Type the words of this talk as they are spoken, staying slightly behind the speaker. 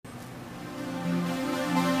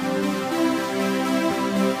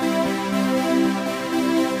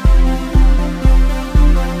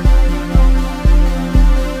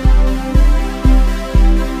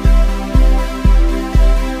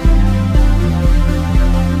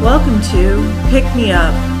Welcome to Pick Me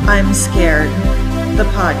Up, I'm Scared, the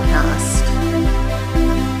podcast.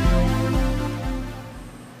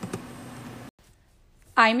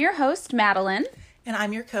 I'm your host, Madeline. And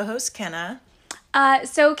I'm your co-host, Kenna.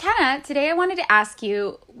 So Kenna, today I wanted to ask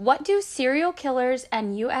you, what do serial killers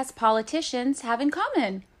and U.S. politicians have in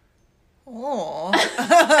common? Oh.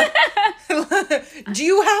 Do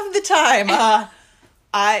you have the time?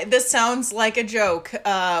 This sounds like a joke,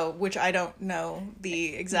 which I don't know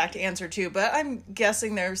the exact answer to, but I'm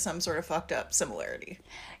guessing there's some sort of fucked up similarity.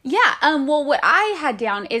 Yeah, well, what I had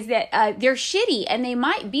down is that they're shitty, and they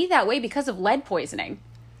might be that way because of lead poisoning.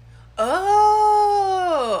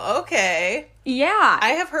 Oh, okay. Yeah. I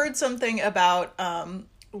have heard something about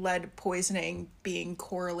lead poisoning being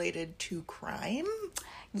correlated to crime.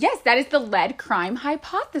 Yes, that is the lead crime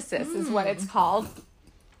hypothesis is what it's called.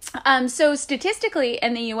 So statistically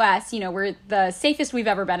in the U.S., we're the safest we've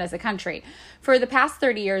ever been as a country. For the past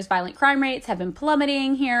 30 years, violent crime rates have been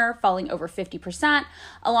plummeting here, falling over 50%,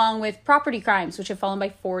 along with property crimes, which have fallen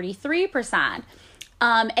by 43%.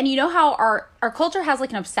 And you know how our culture has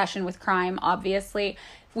like an obsession with crime, obviously.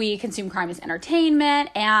 We consume crime as entertainment,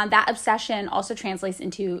 and that obsession also translates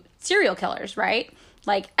into serial killers, right?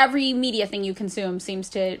 Like every media thing you consume seems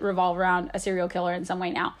to revolve around a serial killer in some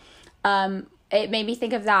way now. It made me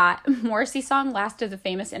think of that Morrissey song, Last of the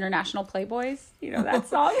Famous International Playboys. You know that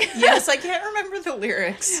song? Yes, I can't remember the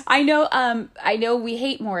lyrics. I know we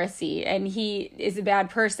hate Morrissey and he is a bad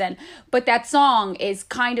person, but that song is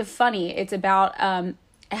kind of funny. It's about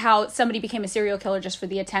how somebody became a serial killer just for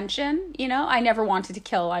the attention. I never wanted to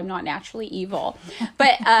kill. I'm not naturally evil.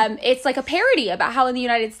 But it's like a parody about how in the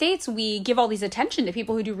United States we give all these attention to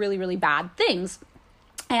people who do really, really bad things.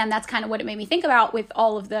 And that's kind of what it made me think about with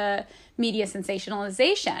all of the media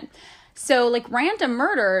sensationalization. So like random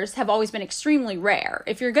murders have always been extremely rare.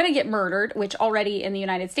 If you're going to get murdered, which already in the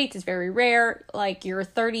United States is very rare, like you're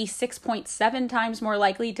 36.7 times more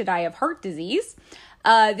likely to die of heart disease.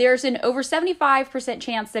 There's an over 75%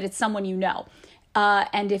 chance that it's someone you know.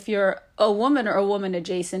 And if you're a woman or a woman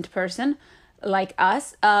adjacent person like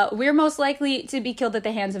us, we're most likely to be killed at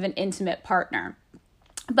the hands of an intimate partner.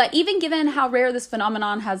 But even given how rare this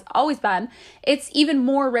phenomenon has always been, it's even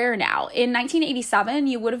more rare now. In 1987,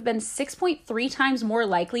 you would have been 6.3 times more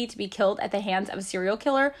likely to be killed at the hands of a serial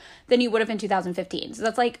killer than you would have in 2015. So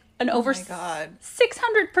that's like an over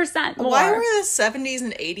 600% more. Why were the 70s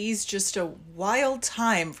and 80s just a wild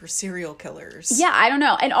time for serial killers? Yeah, I don't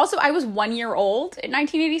know. And also, I was 1 year old in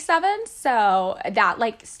 1987, so that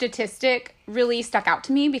like statistic really stuck out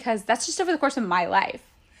to me because that's just over the course of my life.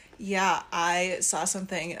 Yeah, I saw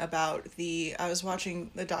something about I was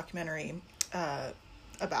watching the documentary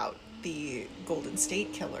about the Golden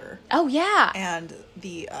State Killer. Oh, yeah. And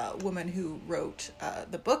the woman who wrote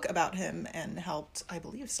the book about him and helped, I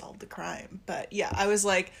believe, solve the crime. But yeah, I was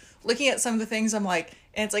like, looking at some of the things, I'm like,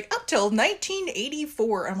 and it's like, up till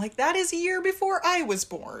 1984. I'm like, that is a year before I was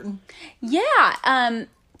born. Yeah. I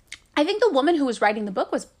think the woman who was writing the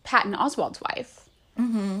book was Patton Oswalt's wife.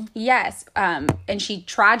 Mm-hmm. Yes, and she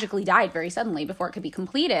tragically died very suddenly before it could be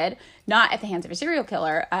completed, not at the hands of a serial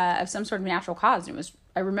killer, of some sort of natural cause. And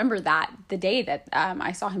I remember that the day that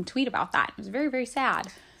I saw him tweet about that. It was very, very sad.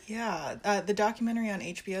 Yeah, the documentary on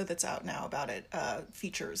HBO that's out now about it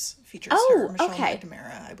features her, Michelle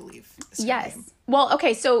McNamara, I believe. Yes. Name. Well,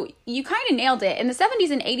 okay, so you kind of nailed it. In the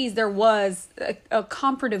 70s and 80s, there was a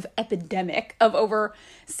comparative epidemic of over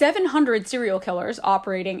 700 serial killers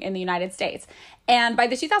operating in the United States. And by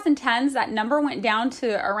the 2010s, that number went down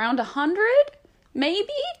to around 100, maybe.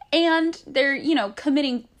 And they're,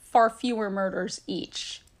 committing far fewer murders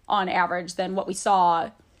each on average than what we saw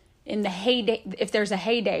in the heyday, if there's a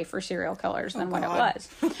heyday for serial killers than what it was.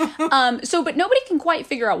 But nobody can quite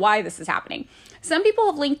figure out why this is happening. Some people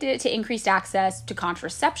have linked it to increased access to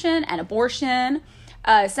contraception and abortion.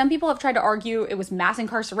 Some people have tried to argue it was mass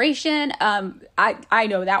incarceration. I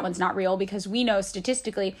know that one's not real because we know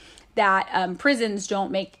statistically that prisons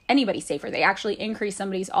don't make anybody safer. They actually increase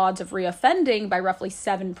somebody's odds of reoffending by roughly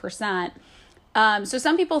 7%. So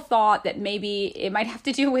some people thought that maybe it might have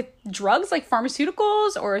to do with drugs like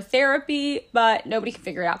pharmaceuticals or therapy, but nobody can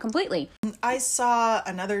figure it out completely. I saw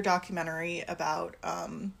another documentary about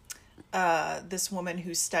this woman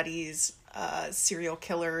who studies serial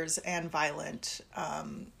killers and violent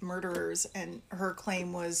murderers, and her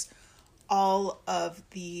claim was all of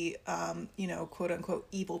the, quote unquote,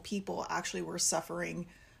 evil people actually were suffering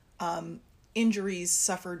injuries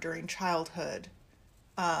suffered during childhood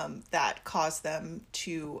that caused them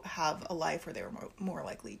to have a life where they were more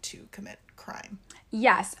likely to commit crime.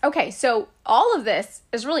 Yes. Okay. So all of this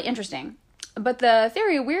is really interesting. But the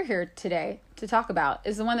theory we're here today to to talk about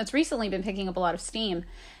is the one that's recently been picking up a lot of steam,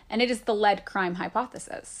 and it is the lead crime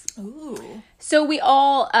hypothesis. Ooh. So we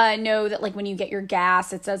all know that, like, when you get your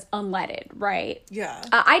gas, it says unleaded, right? Yeah.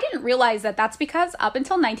 I didn't realize that that's because up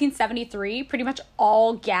until 1973, pretty much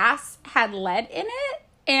all gas had lead in it.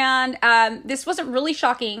 And this wasn't really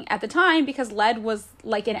shocking at the time because lead was,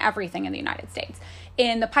 like, in everything in the United States.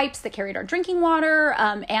 In the pipes that carried our drinking water,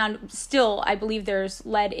 and still, I believe there's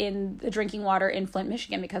lead in the drinking water in Flint,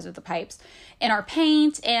 Michigan because of the pipes, in our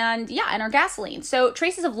paint, and yeah, in our gasoline. So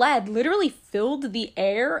traces of lead literally filled the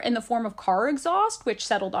air in the form of car exhaust, which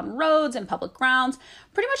settled on roads and public grounds,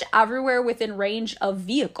 pretty much everywhere within range of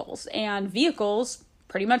vehicles, and vehicles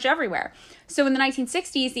pretty much everywhere. So in the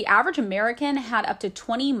 1960s, the average American had up to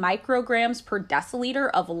 20 micrograms per deciliter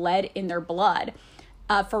of lead in their blood.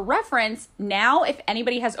 For reference, now if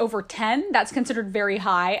anybody has over 10, that's considered very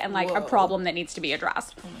high and like a problem that needs to be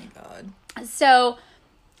addressed. Oh my God. So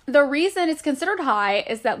the reason it's considered high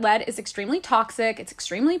is that lead is extremely toxic, it's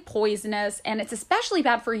extremely poisonous, and it's especially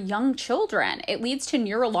bad for young children. It leads to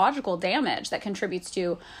neurological damage that contributes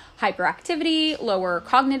to hyperactivity, lower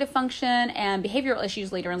cognitive function, and behavioral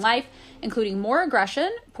issues later in life, including more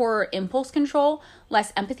aggression, poorer impulse control,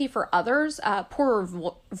 less empathy for others, poorer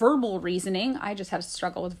verbal reasoning. I just had to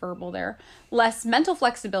struggle with verbal there. Less mental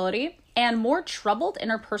flexibility, and more troubled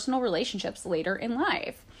interpersonal relationships later in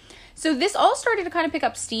life. So this all started to kind of pick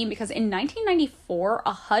up steam because in 1994,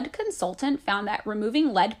 a HUD consultant found that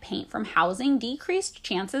removing lead paint from housing decreased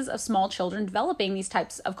chances of small children developing these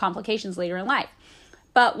types of complications later in life.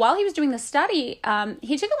 But while he was doing the study,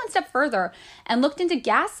 he took it one step further and looked into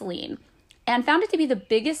gasoline and found it to be the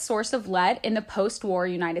biggest source of lead in the post-war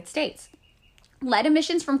United States. Lead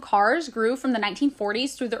emissions from cars grew from the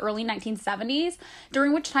 1940s through the early 1970s,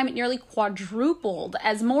 during which time it nearly quadrupled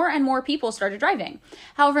as more and more people started driving.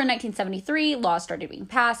 However, in 1973, laws started being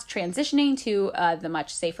passed, transitioning to the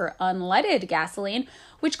much safer unleaded gasoline,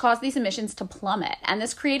 which caused these emissions to plummet. And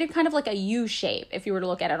this created kind of like a U shape, if you were to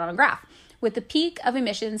look at it on a graph, with the peak of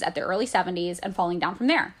emissions at the early 70s and falling down from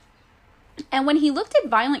there. And when he looked at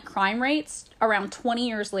violent crime rates around 20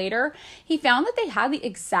 years later, he found that they had the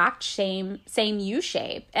exact same U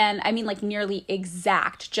shape. And I mean, like, nearly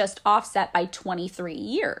exact, just offset by 23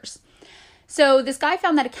 years. So this guy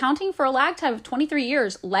found that accounting for a lag time of 23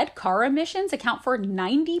 years, lead car emissions account for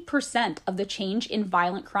 90% of the change in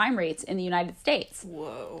violent crime rates in the United States.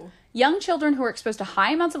 Whoa. Young children who were exposed to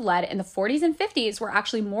high amounts of lead in the 40s and 50s were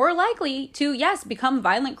actually more likely to, yes, become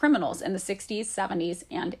violent criminals in the 60s, 70s,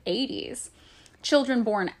 and 80s. Children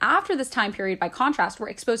born after this time period, by contrast, were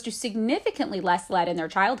exposed to significantly less lead in their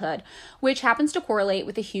childhood, which happens to correlate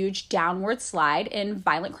with the huge downward slide in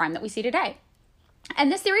violent crime that we see today. And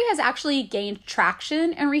this theory has actually gained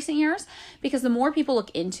traction in recent years because the more people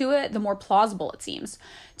look into it, the more plausible it seems.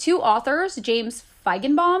 Two authors, James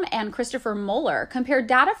Feigenbaum and Christopher Mueller, compared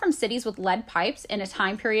data from cities with lead pipes in a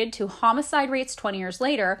time period to homicide rates 20 years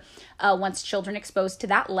later, once children exposed to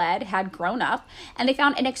that lead had grown up, and they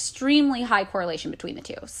found an extremely high correlation between the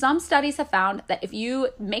two. Some studies have found that if you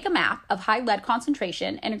make a map of high lead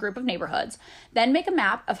concentration in a group of neighborhoods, then make a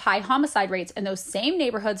map of high homicide rates in those same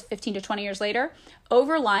neighborhoods 15 to 20 years later,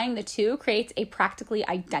 overlying the two creates a practically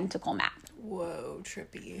identical map. Whoa,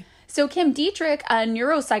 trippy. So Kim Dietrich, a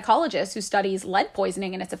neuropsychologist who studies lead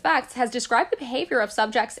poisoning and its effects, has described the behavior of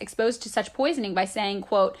subjects exposed to such poisoning by saying,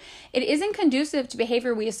 quote, "It isn't conducive to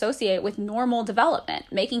behavior we associate with normal development,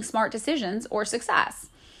 making smart decisions, or success."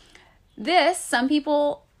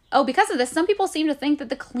 Because of this, some people seem to think that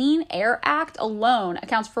the Clean Air Act alone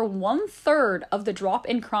accounts for 1/3 of the drop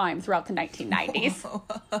in crime throughout the 1990s.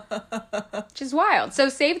 Which is wild. So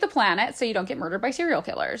save the planet so you don't get murdered by serial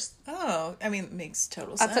killers. Oh, I mean, it makes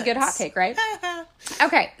total sense. That's a good hot take, right?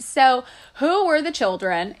 Okay, so who were the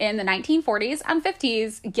children in the 1940s and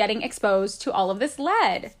 50s getting exposed to all of this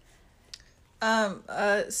lead?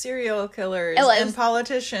 Serial killers and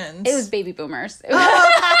politicians. It was baby boomers.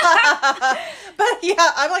 But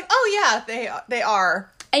yeah, I'm like, oh yeah, they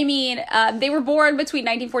are. I mean, they were born between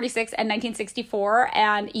 1946 and 1964,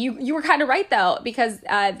 and you were kind of right, though, because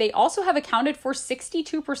they also have accounted for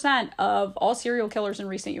 62% of all serial killers in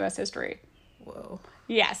recent U.S. history. Whoa.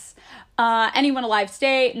 Yes. Anyone alive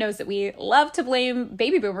today knows that we love to blame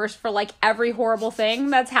baby boomers for like every horrible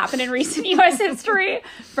thing that's happened in recent U.S. history,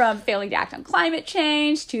 from failing to act on climate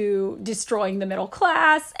change to destroying the middle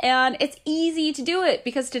class. And it's easy to do it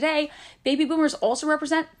because today baby boomers also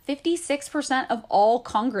represent 56% of all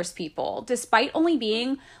Congress people, despite only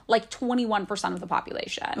being like 21% of the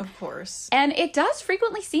population. Of course. And it does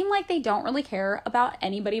frequently seem like they don't really care about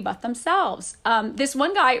anybody but themselves. This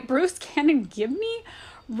one guy, Bruce Cannon Gibney,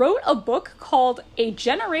 wrote a book called A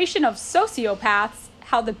Generation of Sociopaths: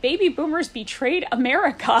 How the Baby Boomers Betrayed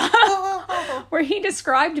America, where he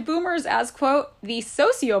described boomers as, quote, the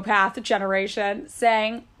sociopath generation,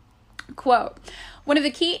 saying, quote, one of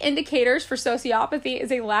the key indicators for sociopathy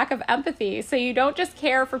is a lack of empathy. So you don't just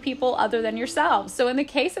care for people other than yourselves. So in the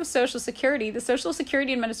case of Social Security, the Social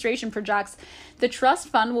Security Administration projects the trust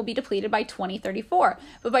fund will be depleted by 2034.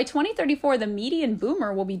 But by 2034, the median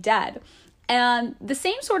boomer will be dead. And the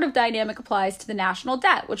same sort of dynamic applies to the national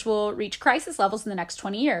debt, which will reach crisis levels in the next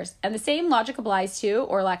 20 years. And the same logic applies to,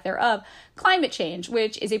 or lack thereof, climate change,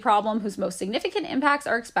 which is a problem whose most significant impacts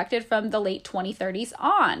are expected from the late 2030s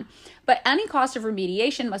on. But any cost of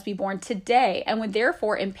remediation must be borne today and would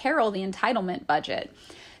therefore imperil the entitlement budget.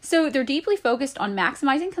 So they're deeply focused on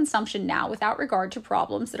maximizing consumption now without regard to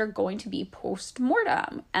problems that are going to be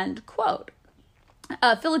post-mortem, end quote.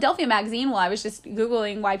 Philadelphia Magazine, while I was just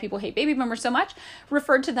Googling why people hate baby boomers so much,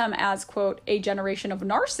 referred to them as, quote, a generation of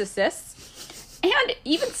narcissists. And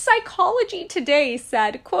even Psychology Today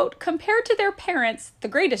said, quote, compared to their parents, the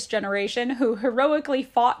greatest generation, who heroically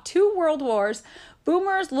fought 2 world wars,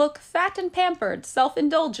 boomers look fat and pampered,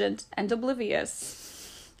 self-indulgent, and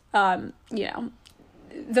oblivious. You know,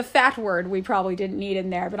 the fat word we probably didn't need in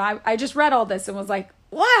there, but I just read all this and was like,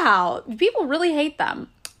 wow, people really hate them.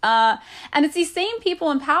 And it's these same people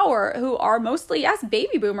in power who are mostly, yes,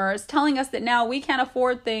 baby boomers, telling us that now we can't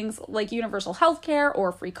afford things like universal health care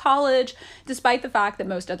or free college, despite the fact that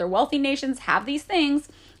most other wealthy nations have these things.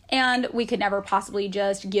 And we could never possibly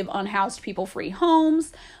just give unhoused people free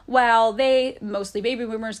homes, while they, mostly baby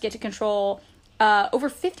boomers, get to control over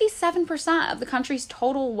 57% of the country's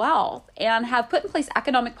total wealth and have put in place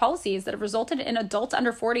economic policies that have resulted in adults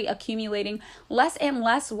under 40 accumulating less and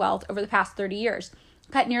less wealth over the past 30 years.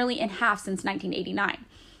 Cut nearly in half since 1989.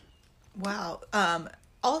 Wow.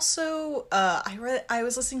 Also, I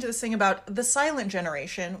was listening to this thing about the silent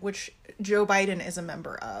generation, which Joe Biden is a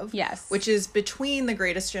member of. Yes. Which is between the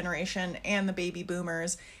greatest generation and the baby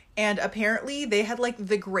boomers. And apparently they had like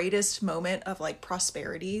the greatest moment of like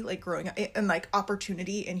prosperity, like growing up, and like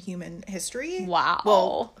opportunity in human history. Wow.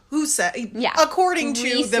 Well, who said? Yeah. According to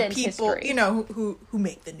Recent the people, history. you know, who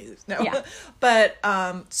make the news. No. Yeah. But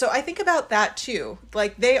so I think about that too.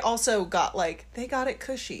 Like they also got they got it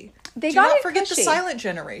cushy. They Do got not it forget cushy. the silent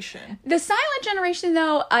generation. The silent generation,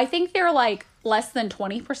 though, I think they're like less than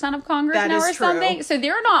 20% of Congress That now is or true. something. So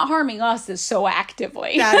they're not harming us so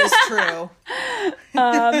actively. That is true.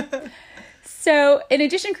 So, in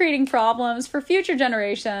addition to creating problems for future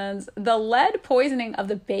generations, the lead poisoning of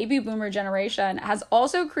the baby boomer generation has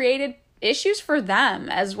also created issues for them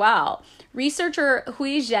as well. Researcher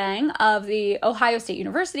Hui Zhang of the Ohio State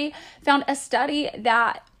University found a study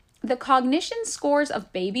that the cognition scores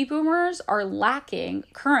of baby boomers are lacking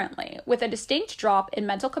currently, with a distinct drop in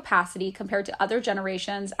mental capacity compared to other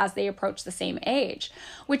generations as they approach the same age,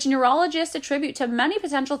 which neurologists attribute to many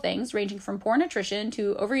potential things ranging from poor nutrition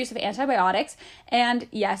to overuse of antibiotics and,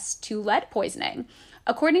 yes, to lead poisoning.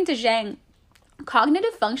 According to Zhang,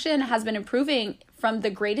 cognitive function has been improving from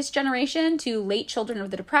the greatest generation to late children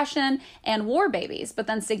of the Depression and war babies, but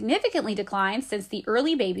then significantly declines since the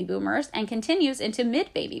early baby boomers and continues into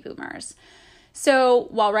mid-baby boomers. So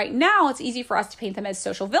while right now it's easy for us to paint them as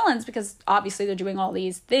social villains because obviously they're doing all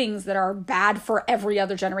these things that are bad for every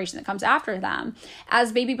other generation that comes after them,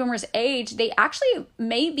 as baby boomers age, they actually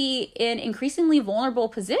may be in increasingly vulnerable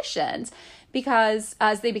positions because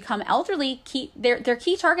as they become elderly, they're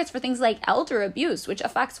key targets for things like elder abuse, which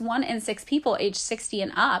affects 1 in 6 people aged 60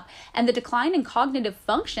 and up. And the decline in cognitive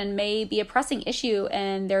function may be a pressing issue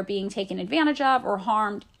and they're being taken advantage of or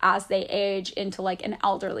harmed as they age into like an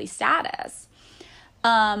elderly status.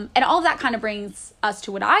 And all of that kind of brings us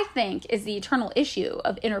to what I think is the eternal issue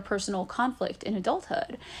of interpersonal conflict in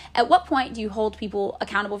adulthood. At what point do you hold people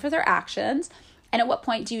accountable for their actions? And at what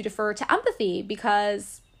point do you defer to empathy?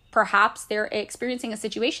 Because perhaps they're experiencing a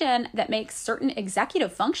situation that makes certain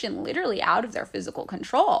executive function literally out of their physical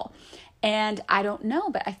control. And I don't know,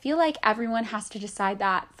 but I feel like everyone has to decide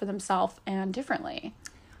that for themselves and differently.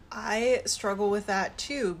 I struggle with that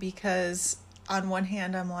too, because on one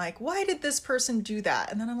hand, I'm like, why did this person do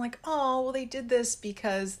that? And then I'm like, oh, well, they did this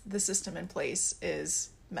because the system in place is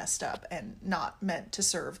messed up and not meant to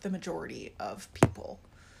serve the majority of people.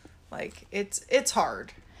 Like, it's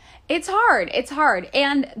hard. It's hard.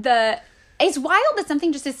 And it's wild that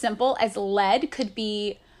something just as simple as lead could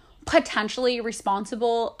be potentially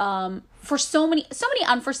responsible for so many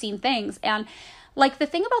unforeseen things. And like the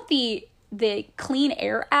thing about the the Clean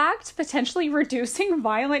Air Act potentially reducing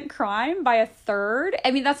violent crime by a third.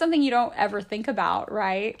 I mean, that's something you don't ever think about,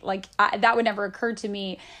 right? Like that would never occur to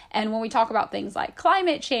me. And when we talk about things like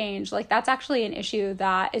climate change, like that's actually an issue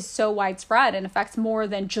that is so widespread and affects more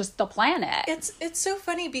than just the planet. It's so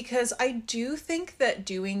funny because I do think that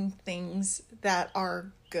doing things that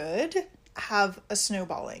are good have a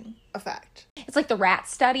snowballing effect. It's like the rat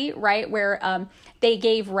study, right? Where they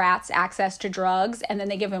gave rats access to drugs and then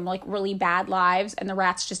they give them like really bad lives and the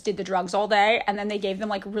rats just did the drugs all day. And then they gave them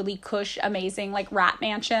like really cush, amazing like rat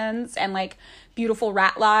mansions and like beautiful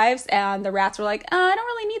rat lives. And the rats were like, I don't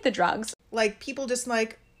really need the drugs. Like people just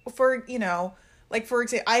like, for example,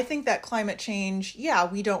 I think that climate change,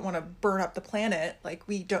 we don't want to burn up the planet. Like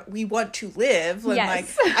we want to live. And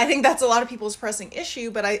yes. Like, I think that's a lot of people's pressing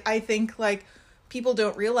issue, but I think like people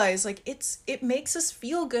don't realize like it makes us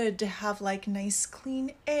feel good to have like nice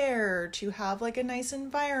clean air, to have like a nice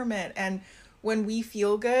environment. And when we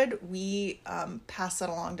feel good, we pass that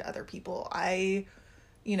along to other people. I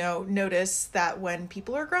notice that when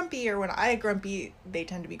people are grumpy or when I grumpy, they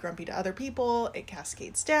tend to be grumpy to other people. It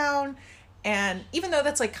cascades down. And even though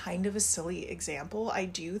that's like kind of a silly example, I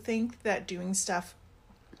do think that doing stuff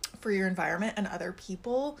for your environment and other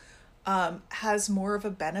people has more of a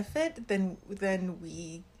benefit than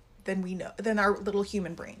our little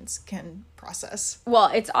human brains can process. Well,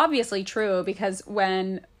 it's obviously true because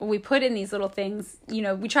when we put in these little things,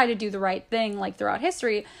 we try to do the right thing like throughout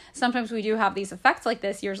history. Sometimes we do have these effects like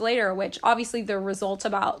this years later, which obviously the results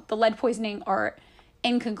about the lead poisoning are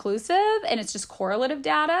inconclusive and it's just correlative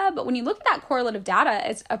data. But when you look at that correlative data,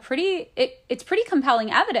 it's pretty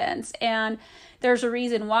compelling evidence. And there's a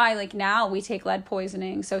reason why like now we take lead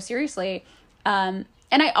poisoning so seriously. And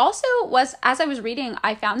I also as I was reading,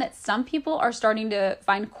 I found that some people are starting to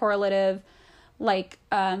find correlative like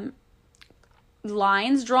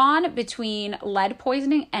lines drawn between lead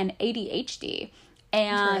poisoning and ADHD.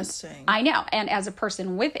 And interesting. I know. And as a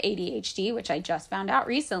person with ADHD, which I just found out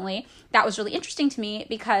recently, that was really interesting to me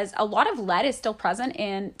because a lot of lead is still present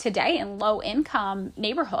today in low income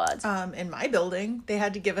neighborhoods. In my building, they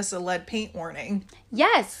had to give us a lead paint warning.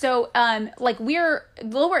 Yes. So like we're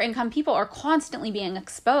lower income people are constantly being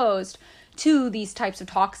exposed to these types of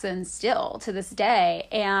toxins still to this day.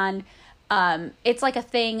 And it's like a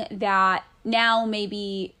thing that now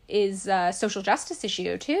maybe is a social justice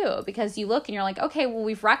issue too, because you look and you're like, okay, well,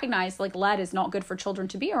 we've recognized like lead is not good for children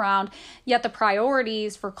to be around, yet the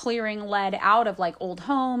priorities for clearing lead out of like old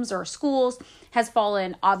homes or schools has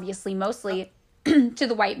fallen obviously mostly to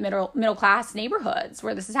the white middle class neighborhoods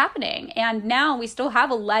where this is happening. And now we still have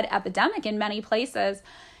a lead epidemic in many places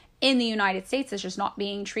in the United States. It's just not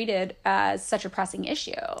being treated as such a pressing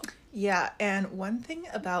issue. Yeah, and one thing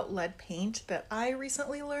about lead paint that I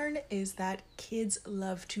recently learned is that kids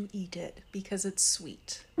love to eat it because it's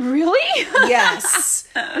sweet. Really? Yes.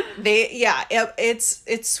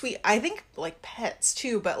 It's sweet. I think like pets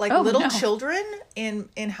too, but like little children in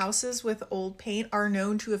houses with old paint are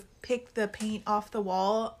known to have picked the paint off the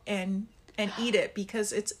wall and eat it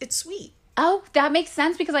because it's sweet. Oh, that makes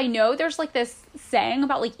sense because I know there's like this saying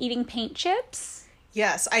about like eating paint chips.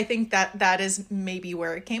 Yes, I think that is maybe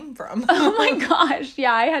where it came from. Oh my gosh.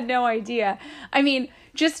 Yeah, I had no idea. I mean,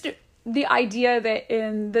 just the idea that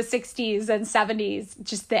in the 60s and 70s,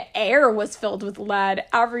 just the air was filled with lead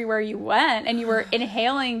everywhere you went and you were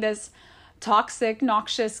inhaling this toxic,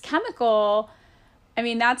 noxious chemical. I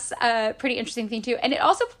mean, that's a pretty interesting thing too. And it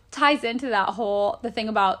also ties into the thing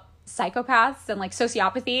about psychopaths and like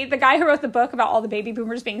sociopathy. The guy who wrote the book about all the baby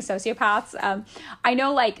boomers being sociopaths, I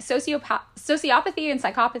know like sociopathy and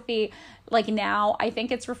psychopathy, like now I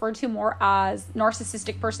think it's referred to more as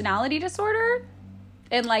narcissistic personality disorder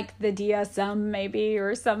in like the DSM maybe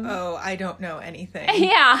or some. Oh, I don't know anything.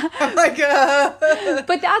 Yeah. Oh my God.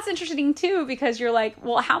 But that's interesting too because you're like,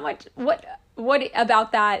 well, what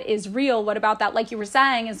about that is real? What about that, like you were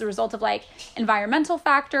saying, is the result of like environmental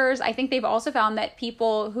factors? I think they've also found that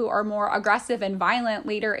people who are more aggressive and violent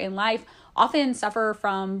later in life often suffer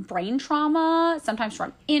from brain trauma, sometimes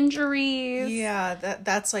from injuries. Yeah,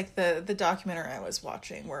 that's like the documentary I was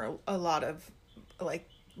watching where a lot of like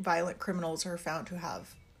violent criminals are found to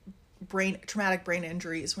have traumatic brain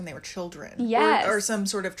injuries when they were children. Yes. Or some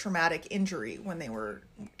sort of traumatic injury when they were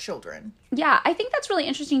children. Yeah, I think that's really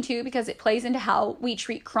interesting too because it plays into how we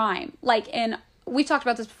treat crime. Like we talked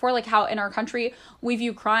about this before, like how in our country we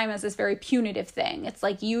view crime as this very punitive thing. It's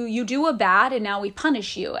like you do a bad and now we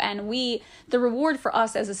punish you, and the reward for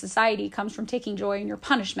us as a society comes from taking joy in your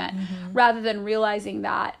punishment, rather than realizing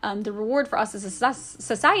that the reward for us as a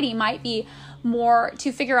society might be more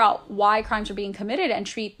to figure out why crimes are being committed and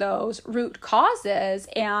treat those root causes.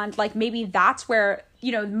 And like maybe that's where,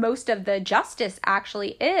 you know, most of the justice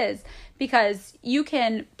actually is, because you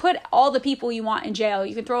can put all the people you want in jail,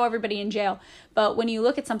 you can throw everybody in jail, but when you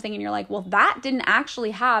look at something and you're like, well, that didn't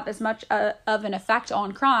actually have as much of an effect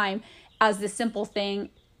on crime as the simple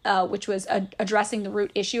thing, which was addressing the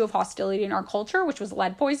root issue of hostility in our culture, which was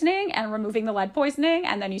lead poisoning, and removing the lead poisoning,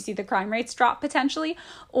 and then you see the crime rates drop potentially.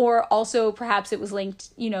 Or also perhaps it was linked,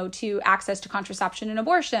 you know, to access to contraception and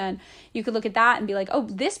abortion. You could look at that and be like, oh,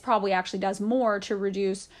 this probably actually does more to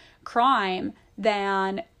reduce crime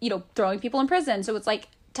than, you know, throwing people in prison. So it's like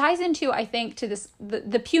ties into, I think, to this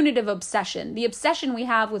the punitive obsession, the obsession we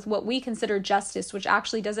have with what we consider justice, which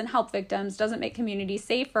actually doesn't help victims, doesn't make communities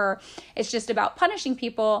safer. It's just about punishing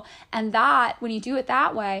people. And that, when you do it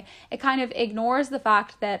that way, it kind of ignores the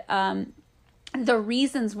fact that the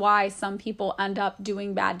reasons why some people end up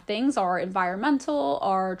doing bad things are environmental,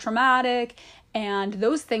 are traumatic, and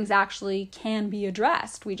those things actually can be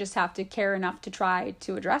addressed. We just have to care enough to try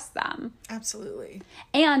to address them. Absolutely.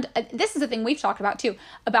 And this is a thing we've talked about too,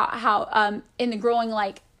 about how in the growing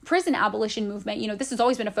like prison abolition movement, you know, this has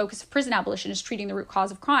always been a focus of prison abolition, is treating the root cause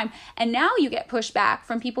of crime. And now you get pushback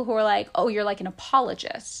from people who are like, oh, you're like an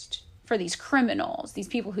apologist for these criminals, these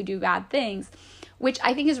people who do bad things, which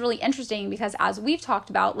I think is really interesting, because as we've talked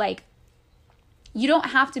about, like, you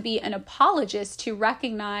don't have to be an apologist to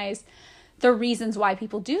recognize the reasons why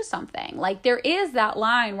people do something. Like, there is that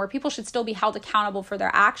line where people should still be held accountable for their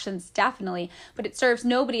actions, definitely, but it serves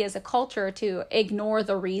nobody as a culture to ignore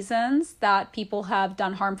the reasons that people have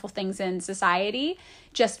done harmful things in society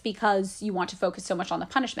just because you want to focus so much on the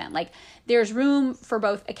punishment. Like, there's room for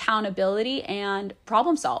both accountability and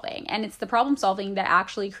problem solving, and it's the problem solving that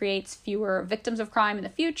actually creates fewer victims of crime in the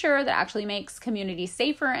future, that actually makes communities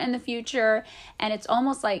safer in the future. And it's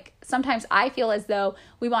almost like sometimes I feel as though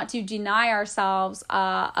we want to deny ourselves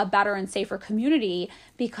a better and safer community,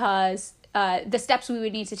 because the steps we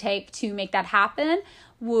would need to take to make that happen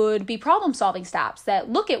would be problem solving steps that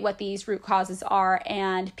look at what these root causes are,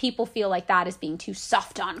 and people feel like that is being too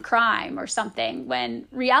soft on crime or something, when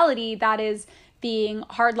reality that is being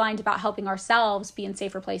hardlined about helping ourselves be in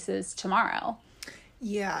safer places tomorrow.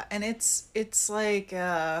 Yeah, and it's like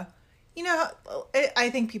you know,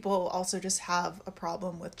 I think people also just have a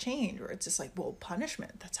problem with change, where it's just like, well,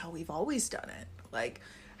 punishment, that's how we've always done it. Like,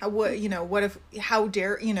 what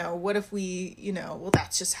if we, you know, well,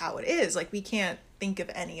 that's just how it is. Like, we can't think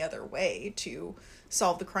of any other way to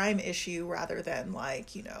solve the crime issue rather than,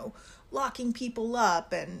 like, you know, locking people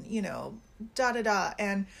up and, you know,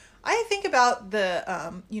 And I think about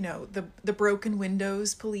the, you know, the broken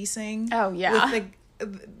windows policing. Oh, yeah. With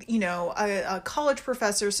you know, a college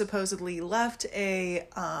professor supposedly left a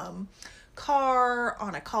car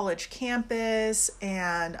on a college campus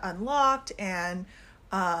and unlocked, and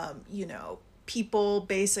you know, people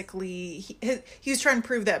basically, he was trying to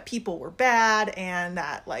prove that people were bad, and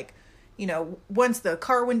that, like, you know, once the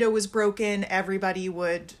car window was broken, everybody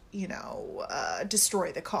would, you know,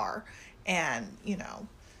 destroy the car. And, you know,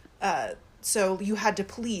 so you had to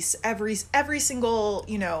police every single,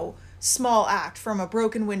 you know, small act from a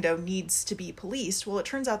broken window needs to be policed. Well, it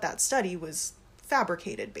turns out that study was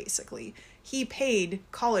fabricated, basically. He paid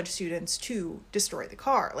college students to destroy the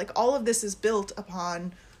car. Like, all of this is built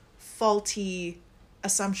upon faulty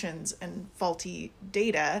assumptions and faulty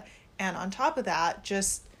data. And on top of that,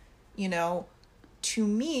 just, you know, to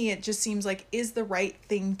me, it just seems like, is the right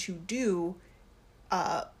thing to do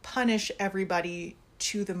punish everybody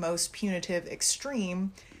to the most punitive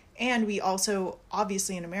extreme? And we also,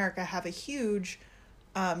 obviously in America, have a huge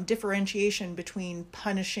differentiation between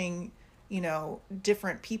punishing, you know,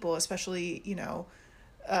 different people, especially, you know,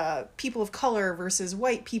 people of color versus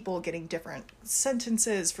white people getting different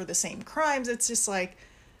sentences for the same crimes. It's just like,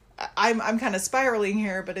 I'm kind of spiraling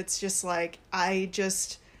here, but it's just like, I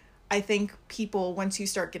think people, once you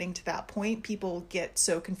start getting to that point, people get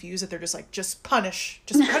so confused that they're just like, just punish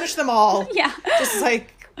them all. Yeah. Just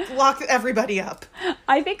like, lock everybody up.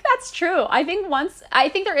 I think that's true. I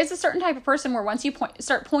think there is a certain type of person where once you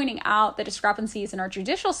start pointing out the discrepancies in our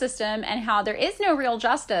judicial system and how there is no real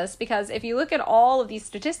justice, because if you look at all of these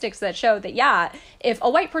statistics that show that, yeah, if a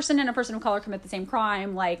white person and a person of color commit the same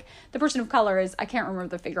crime, like, the person of color is, I can't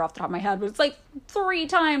remember the figure off the top of my head, but it's like 3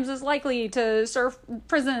 times as likely to serve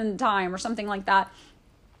prison time or something like that.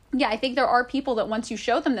 Yeah, I think there are people that once you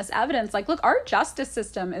show them this evidence, like, look, our justice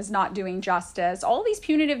system is not doing justice. All these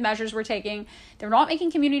punitive measures we're taking, they're not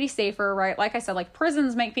making communities safer, right? Like I said, like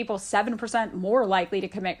prisons make people 7% more likely to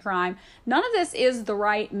commit crime. None of this is the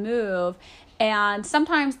right move. And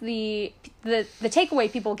sometimes the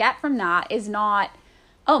takeaway people get from that is not,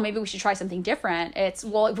 oh, maybe we should try something different. It's,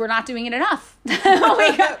 well, we're not doing it enough. we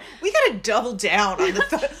got to double down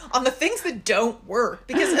on on the things that don't work,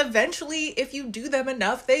 because eventually, if you do them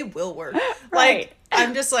enough, they will work. Right. Like,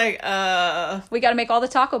 I'm just like, we got to make all the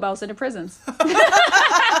Taco Bells into prisons.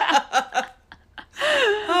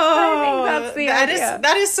 I think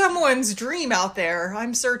that is someone's dream out there,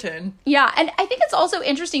 I'm certain. Yeah, and I think it's also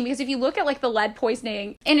interesting because if you look at like the lead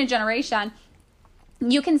poisoning in a generation,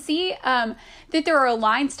 you can see that there are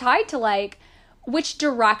lines tied to like which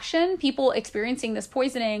direction people experiencing this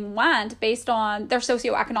poisoning went based on their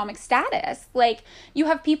socioeconomic status. Like, you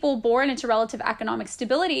have people born into relative economic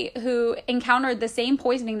stability who encountered the same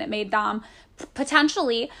poisoning that made them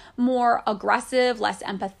potentially more aggressive, less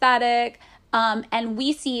empathetic. And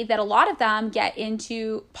we see that a lot of them get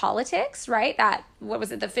into politics, right? That, what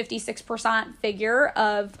was it, the 56% figure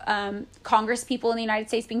of Congress people in the United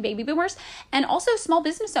States being baby boomers, and also small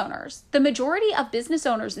business owners. The majority of business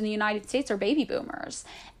owners in the United States are baby boomers.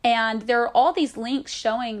 And there are all these links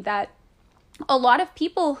showing that a lot of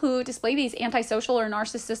people who display these antisocial or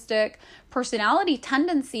narcissistic personality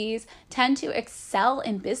tendencies tend to excel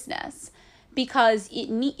in business, because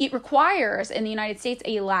it requires in the United States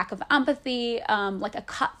a lack of empathy, like a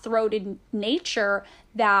cutthroated nature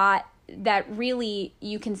that really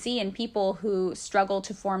you can see in people who struggle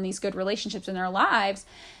to form these good relationships in their lives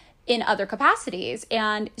in other capacities.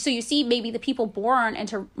 And so you see maybe the people born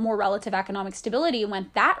into more relative economic stability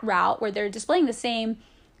went that route, where they're displaying the same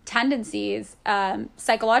tendencies,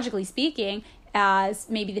 psychologically speaking, as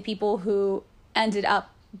maybe the people who ended up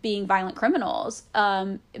being violent criminals.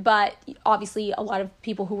 But obviously a lot of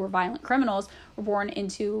people who were violent criminals were born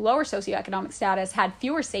into lower socioeconomic status, had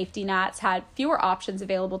fewer safety nets, had fewer options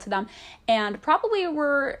available to them, and probably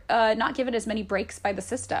were not given as many breaks by the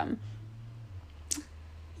system.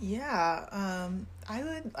 Yeah,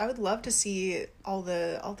 I would love to see all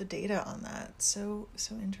the data on that. So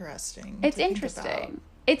interesting. It's interesting.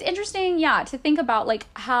 It's interesting, yeah, to think about like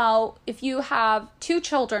how if you have two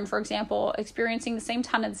children, for example, experiencing the same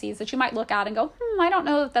tendencies, that you might look at and go, I don't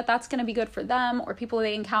know that that's going to be good for them or people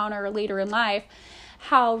they encounter later in life,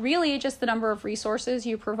 how really just the number of resources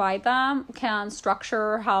you provide them can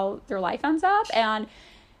structure how their life ends up. And,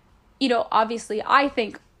 you know, obviously I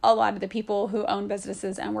think a lot of the people who own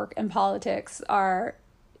businesses and work in politics are,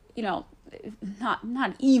 you know,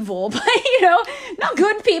 not evil, but, you know, not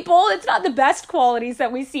good people. It's not the best qualities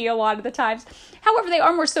that we see a lot of the times. However, they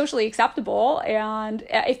are more socially acceptable. And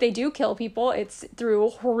if they do kill people, it's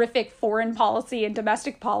through horrific foreign policy and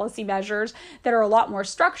domestic policy measures that are a lot more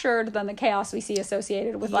structured than the chaos we see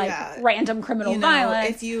associated with like random criminal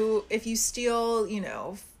violence. If you steal,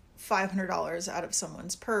 $500 out of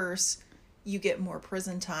someone's purse, you get more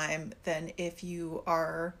prison time than if you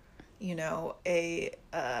are a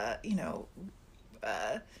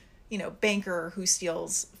banker who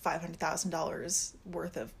steals $500,000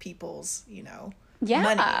 worth of people's, money.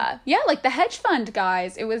 Yeah, like the hedge fund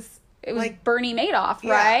guys. It was like Bernie Madoff,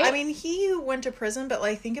 right? I mean, he went to prison, but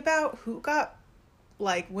like think about who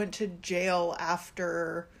went to jail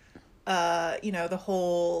after the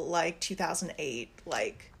whole 2008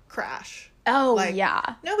 crash. Oh,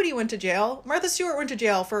 yeah. Nobody went to jail. Martha Stewart went to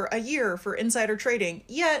jail for a year for insider trading,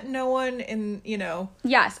 yet no one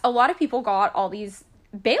Yes, a lot of people got all these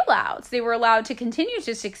bailouts. They were allowed to continue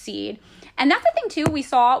to succeed. And that's the thing, too, we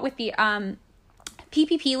saw with the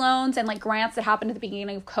PPP loans and grants that happened at the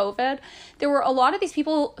beginning of COVID. There were a lot of these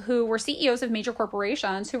people who were CEOs of major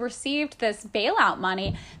corporations who received this bailout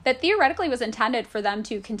money that theoretically was intended for them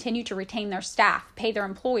to continue to retain their staff, pay their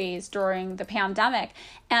employees during the pandemic.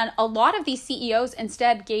 And a lot of these CEOs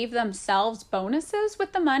instead gave themselves bonuses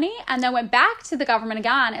with the money and then went back to the government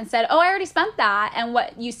again and said, I already spent that. And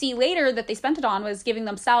what you see later that they spent it on was giving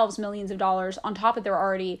themselves millions of dollars on top of their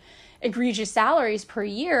already egregious salaries per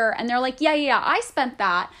year. And they're like, yeah, I spent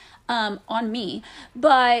that on me.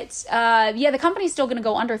 But the company's still going to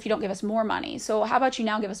go under if you don't give us more money. So how about you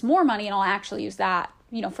now give us more money and I'll actually use that,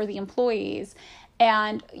 for the employees.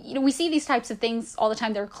 And, we see these types of things all the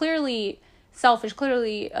time. They're clearly selfish,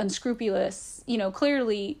 clearly unscrupulous,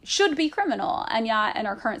 clearly should be criminal. And yet in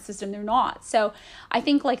our current system, they're not. So I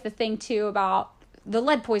think the thing too about the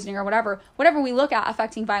lead poisoning or whatever we look at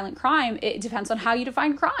affecting violent crime, it depends on how you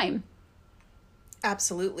define crime.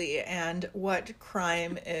 Absolutely. And what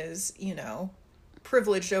crime is,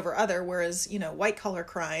 privileged over other, whereas, you know, white collar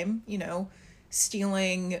crime, you know,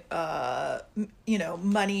 stealing, you know,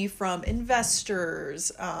 money from investors,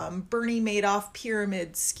 Bernie Madoff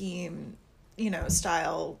pyramid scheme, you know,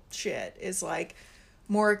 style shit is like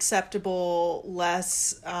more acceptable,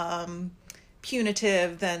 less,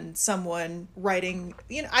 punitive than someone writing,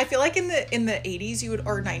 you know. I feel like in the 80s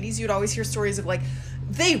or 90s you would always hear stories of like,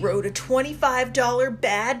 they wrote a $25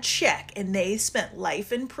 bad check and they spent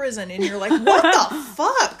life in prison, and you're like, what the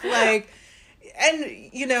fuck? Like, and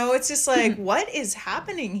you know, it's just like, what is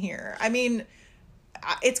happening here? I mean,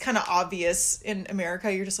 it's kind of obvious in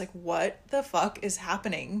America. You're just like, what the fuck is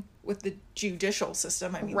happening with the judicial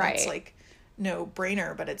system? I mean, That's like no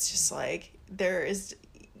brainer, but it's just like, there is,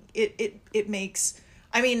 it makes,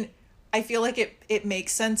 I mean, I feel like it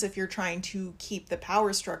makes sense if you're trying to keep the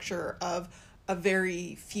power structure of a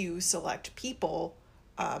very few select people,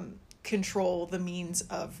 control the means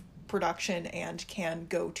of production and can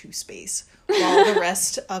go to space, while the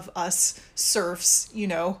rest of us serfs, you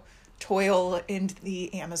know, toil in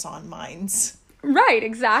the Amazon mines. Right,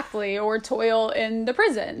 exactly. Or toil in the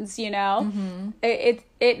prisons, you know? It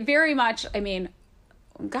very much, I mean,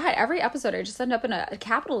 God, every episode I just end up in a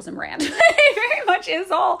capitalism rant. It very much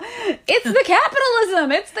is all, it's the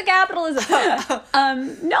capitalism. It's the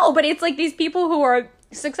capitalism. No, but it's like these people who are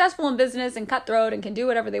successful in business and cutthroat and can do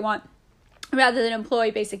whatever they want, rather than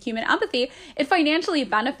employ basic human empathy, it financially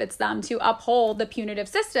benefits them to uphold the punitive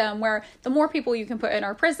system, where the more people you can put in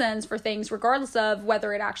our prisons for things, regardless of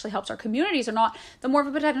whether it actually helps our communities or not, the more of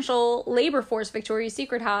a potential labor force Victoria's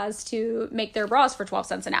Secret has to make their bras for 12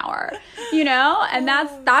 cents an hour, you know? And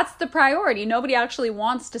that's the priority. Nobody actually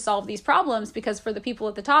wants to solve these problems, because for the people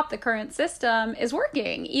at the top, the current system is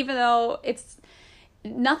working, even though it's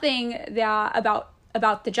nothing that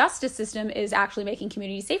about the justice system is actually making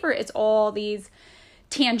communities safer. It's all these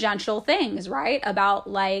tangential things, right? About,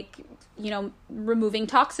 like, you know, removing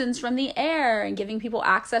toxins from the air and giving people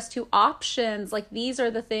access to options. Like, these are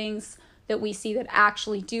the things that we see that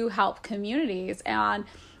actually do help communities. And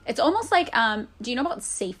it's almost like, do you know about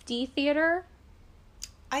safety theater?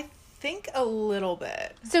 I think a little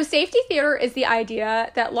bit. So safety theater is the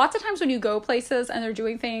idea that lots of times when you go places and they're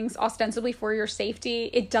doing things ostensibly for your safety,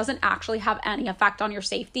 it doesn't actually have any effect on your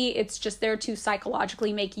safety. It's just there to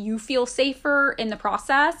psychologically make you feel safer in the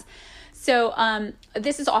process. So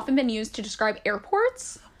this has often been used to describe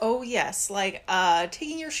airports. Oh, yes. Like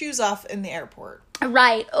taking your shoes off in the airport.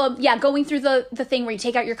 Right. Yeah, going through the thing where you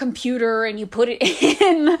take out your computer and you put it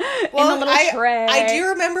in the little tray. I do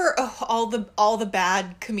remember all the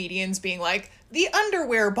bad comedians being like, the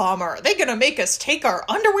underwear bomber, are they gonna make us take our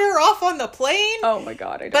underwear off on the plane? Oh my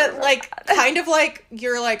God, I don't But like, kind of like,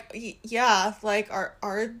 you're like, yeah, like,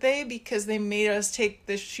 are they? Because they made us take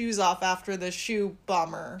the shoes off after the shoe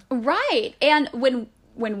bomber. Right. And when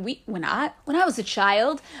I was a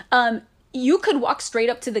child, you could walk straight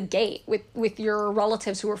up to the gate with your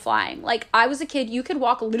relatives who were flying. Like, I was a kid, you could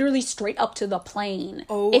walk literally straight up to the plane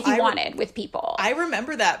if you wanted with people. I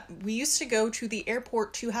remember that. We used to go to the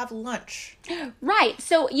airport to have lunch. Right.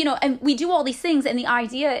 So, you know, and we do all these things, and the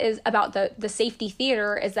idea is about the safety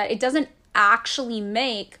theater is that it doesn't actually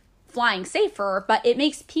make flying safer, but it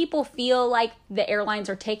makes people feel like the airlines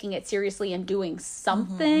are taking it seriously and doing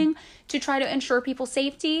something to try to ensure people's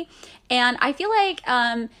safety. And I feel like,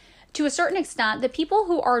 to a certain extent, the people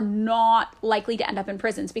who are not likely to end up in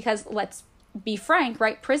prisons, because let's be frank,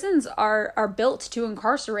 right? Prisons are built to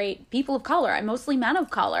incarcerate people of color, and mostly men of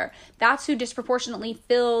color. That's who disproportionately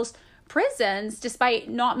fills prisons, despite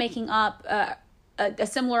not making up a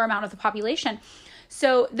similar amount of the population.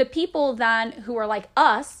 So the people then who are like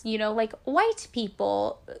us, you know, like white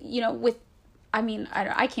people, you know, with, I mean,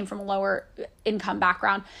 I came from a lower income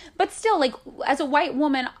background, but still, like, as a white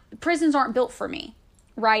woman, prisons aren't built for me.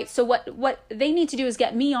 Right. So what they need to do is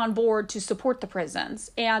get me on board to support the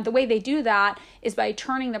prisons. And the way they do that is by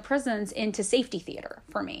turning the prisons into safety theater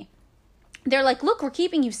for me. They're like, look, we're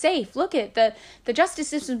keeping you safe. Look at the justice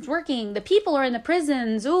system's working. The people are in the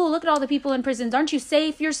prisons. Ooh, look at all the people in prisons. Aren't you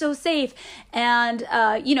safe? You're so safe. And,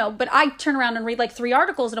 you know, but I turn around and read like 3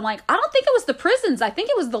 articles and I'm like, I don't think it was the prisons. I think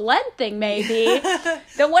it was the lead thing, maybe.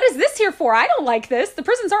 Then what is this here for? I don't like this. The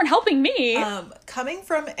prisons aren't helping me. Coming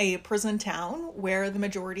from a prison town where the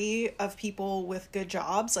majority of people with good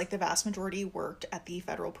jobs, like the vast majority, worked at the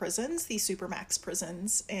federal prisons, the Supermax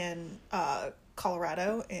prisons in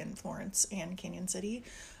Colorado, in Florence and Canyon City.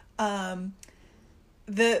 The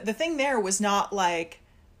thing there was not like,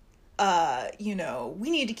 you know, we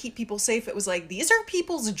need to keep people safe. It was like, these are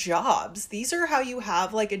people's jobs. These are how you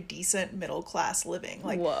have like a decent middle class living.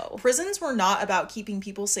 Like, whoa. Prisons were not about keeping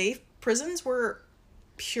people safe. Prisons were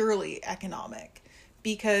purely economic.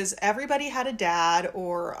 because everybody had a dad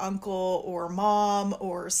or uncle or mom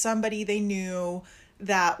or somebody they knew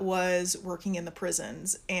that was working in the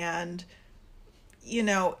prisons. And, you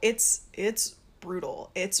know, it's brutal.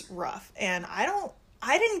 It's rough. And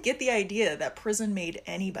I didn't get the idea that prison made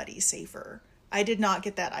anybody safer. I did not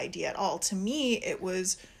get that idea at all. To me, it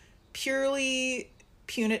was purely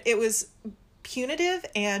punitive. It was punitive,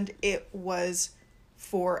 and it was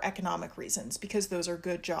for economic reasons, because those are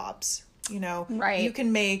good jobs. You know, right. You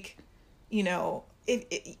can make, you know,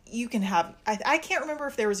 you can have, I can't remember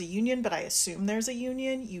if there was a union, but I assume there's a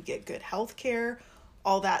union. You get good health care,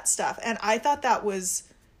 all that stuff. And I thought that was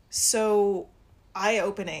so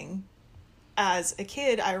eye-opening as a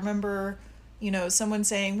kid. I remember, you know, someone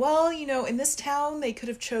saying, well, you know, in this town, they could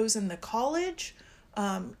have chosen the college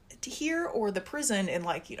here or the prison in,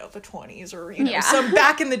 like, you know, the 20s or, you know, some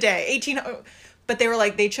back in the day, 18. But they were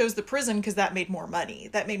like, they chose the prison because that made more money.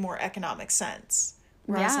 That made more economic sense.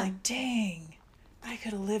 Where I was like, dang, I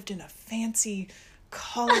could have lived in a fancy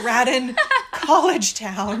Coloradan college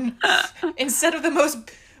town instead of the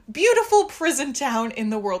most beautiful prison town in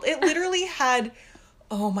the world. It literally had,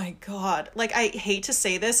 oh my God, like, I hate to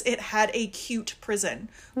say this, it had a cute prison.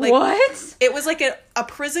 Like, what? It was like a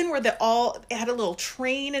prison where it had a little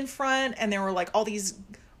train in front, and there were like all these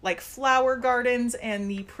like flower gardens, and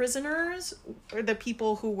the prisoners, or the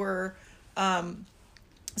people who were who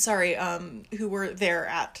were there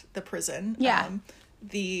at the prison. I'm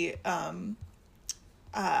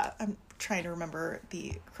trying to remember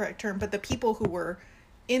the correct term, but the people who were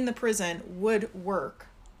in the prison would work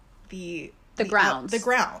the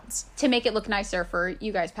grounds to make it look nicer for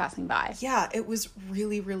you guys passing by. Yeah, it was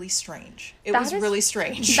really, really strange. Really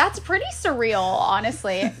strange. That's pretty surreal,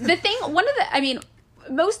 honestly.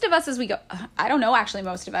 Most of us as we go, I don't know, actually,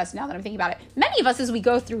 most of us, now that I'm thinking about it, many of us as we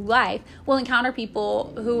go through life will encounter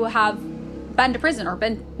people who have been to prison or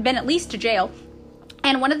been at least to jail.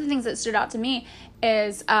 And one of the things that stood out to me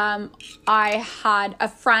is I had a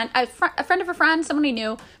friend of a friend, someone I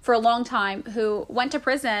knew for a long time, who went to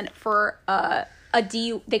prison for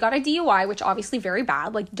they got a DUI, which obviously very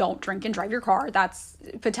bad. Like, don't drink and drive your car. That's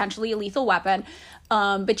potentially a lethal weapon.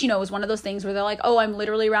 But, you know, it was one of those things where they're like, oh, I'm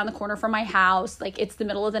literally around the corner from my house. Like, it's the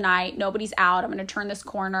middle of the night. Nobody's out. I'm going to turn this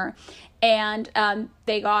corner. And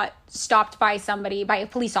they got stopped by a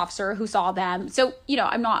police officer who saw them. So, you know,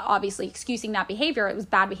 I'm not obviously excusing that behavior. It was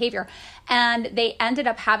bad behavior. And they ended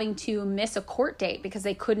up having to miss a court date because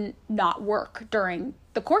they couldn't not work during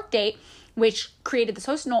the court date, which created this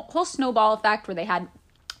whole snowball effect where they had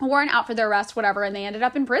a warrant out for their arrest, whatever, and they ended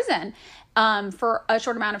up in prison for a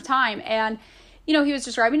short amount of time. And, you know, he was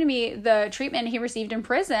describing to me the treatment he received in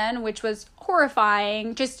prison, which was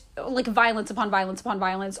horrifying, just like violence upon violence upon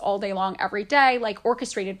violence all day long, every day, like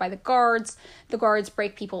orchestrated by the guards. The guards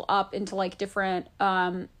break people up into like different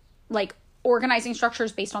like organizing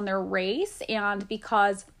structures based on their race. And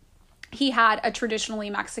because he had a traditionally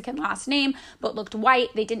Mexican last name, but looked white,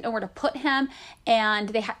 they didn't know where to put him.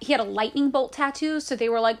 And he had a lightning bolt tattoo. So they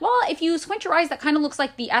were like, well, if you squint your eyes, that kind of looks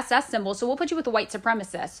like the SS symbol. So we'll put you with the white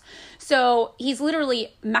supremacists. So he's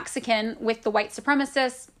literally Mexican with the white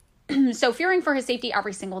supremacists. So fearing for his safety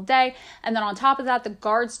every single day. And then on top of that, the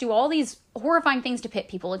guards do all these horrifying things to pit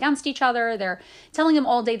people against each other. They're telling him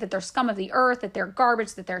all day that they're scum of the earth, that they're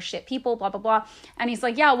garbage, that they're shit people, blah, blah, blah. And he's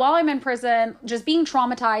like, yeah, while I'm in prison, just being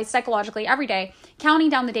traumatized psychologically every day, counting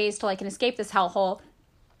down the days till I can escape this hellhole.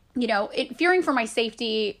 You know, fearing for my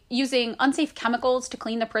safety, using unsafe chemicals to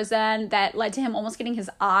clean the prison that led to him almost getting his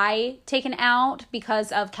eye taken out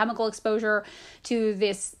because of chemical exposure to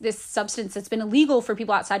this substance that's been illegal for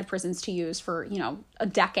people outside of prisons to use for, you know, a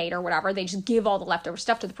decade or whatever. They just give all the leftover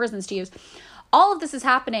stuff to the prisons to use. All of this is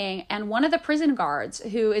happening, and one of the prison guards,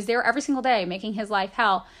 who is there every single day making his life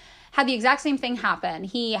hell, had the exact same thing happen.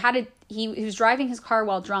 He was driving his car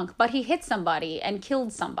while drunk, but he hit somebody and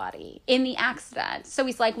killed somebody in the accident. So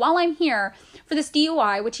he's like, while I'm here for this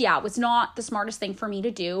DUI, which, yeah, was not the smartest thing for me to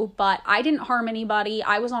do, but I didn't harm anybody.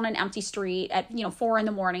 I was on an empty street at, 4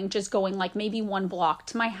 a.m, just going like maybe 1 block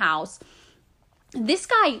to my house. This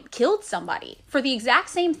guy killed somebody for the exact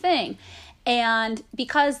same thing. And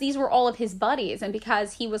because these were all of his buddies, and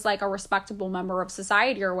because he was like a respectable member of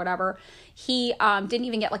society or whatever, he didn't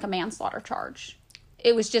even get like a manslaughter charge.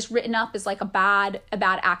 It was just written up as like a bad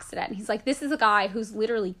accident. He's like, this is a guy who's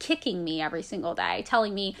literally kicking me every single day,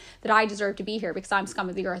 telling me that I deserve to be here because I'm scum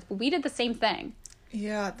of the earth. But we did the same thing.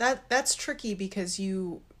 Yeah, that's tricky because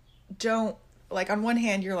you don't, like, on one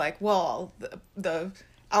hand, you're like, well,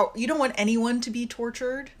 you don't want anyone to be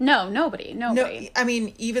tortured. No, nobody. No, I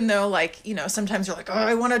mean, even though, like, sometimes you're like, oh,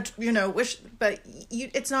 I want to, wish, but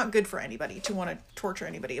it's not good for anybody to want to torture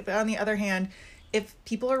anybody. But on the other hand, if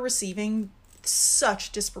people are receiving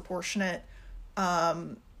such disproportionate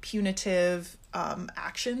punitive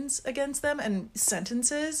actions against them and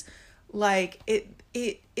sentences, like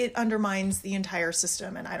it undermines the entire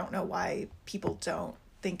system. And I don't know why people don't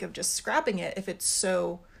think of just scrapping it if it's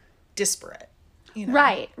so disparate. You know?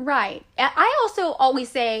 Right. I also always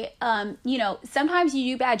say, sometimes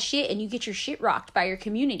you do bad shit and you get your shit rocked by your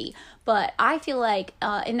community. But I feel like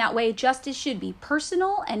in that way, justice should be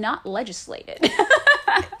personal and not legislated.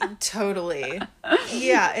 Totally.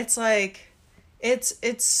 Yeah, it's like,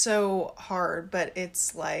 it's so hard, but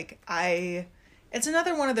it's like, it's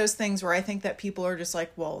another one of those things where I think that people are just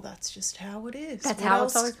like, well, that's just how it is. That's how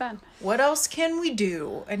it's always been. What else can we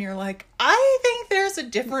do? And you're like, I think there's a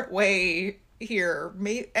different way here.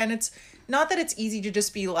 And it's not that it's easy to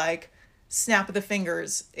just be like, snap of the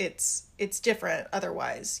fingers. It's different.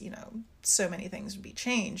 Otherwise, so many things would be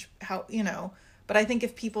changed. But I think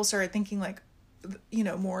if people started thinking like,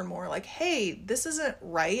 more and more like, hey, this isn't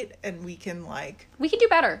right, and we can do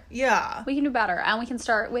better. Yeah. We can do better. And we can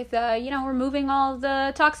start with, removing all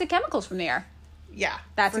the toxic chemicals from the air. Yeah.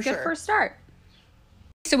 That's a good first start.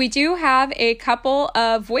 So we do have a couple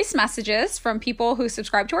of voice messages from people who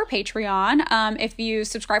subscribe to our Patreon. If you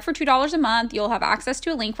subscribe for $2 a month, you'll have access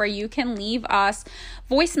to a link where you can leave us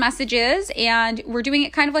voice messages. And we're doing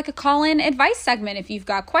it kind of like a call-in advice segment. If you've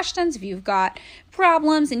got questions, if you've got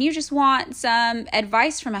problems, and you just want some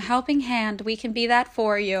advice from a helping hand, we can be that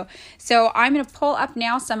for you. So I'm going to pull up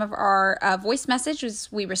now some of our voice messages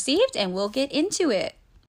we received, and we'll get into it.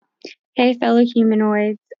 Hey, fellow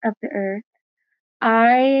humanoids of the earth.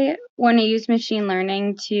 I want to use machine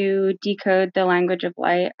learning to decode the language of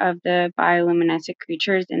light of the bioluminescent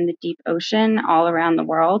creatures in the deep ocean all around the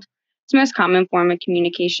world. It's the most common form of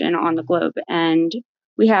communication on the globe, and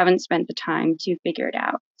we haven't spent the time to figure it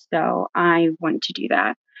out. So I want to do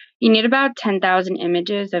that. You need about 10,000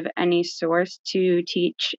 images of any source to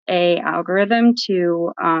teach a algorithm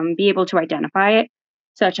to be able to identify it,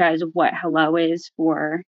 such as what hello is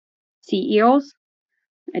for sea eels.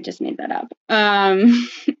 I just made that up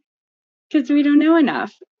because we don't know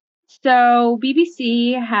enough. So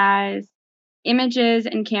BBC has images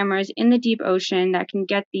and cameras in the deep ocean that can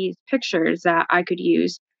get these pictures that I could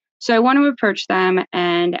use. So I want to approach them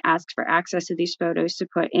and ask for access to these photos to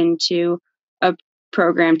put into a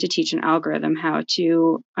program to teach an algorithm how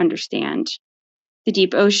to understand the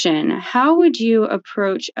deep ocean. How would you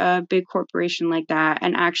approach a big corporation like that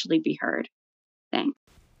and actually be heard? Thanks.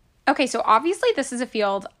 Okay, so obviously this is a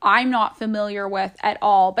field I'm not familiar with at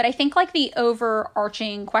all, but I think like the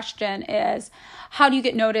overarching question is, how do you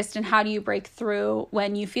get noticed and how do you break through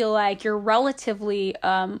when you feel like you're relatively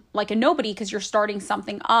like a nobody because you're starting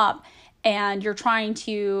something up and you're trying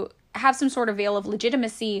to have some sort of veil of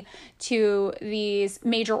legitimacy to these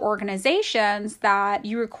major organizations that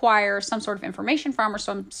you require some sort of information from or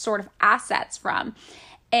some sort of assets from.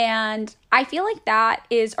 And I feel like that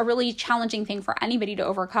is a really challenging thing for anybody to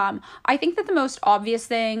overcome. I think that the most obvious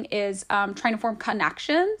thing is trying to form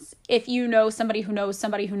connections. If you know somebody who knows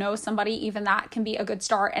somebody who knows somebody, even that can be a good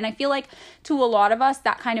start. And I feel like to a lot of us,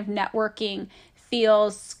 that kind of networking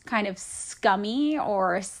feels kind of scummy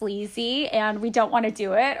or sleazy, and we don't want to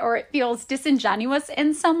do it, or it feels disingenuous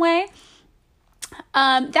in some way.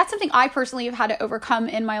 That's something I personally have had to overcome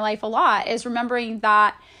in my life a lot, is remembering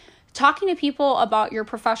that talking to people about your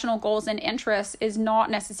professional goals and interests is not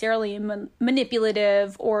necessarily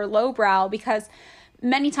manipulative or lowbrow, because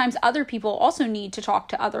many times other people also need to talk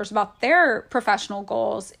to others about their professional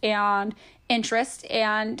goals and interests.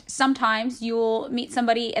 And sometimes you'll meet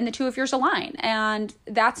somebody and the two of yours align, and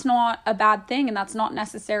that's not a bad thing. And that's not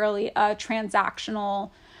necessarily a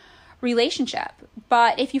transactional relationship.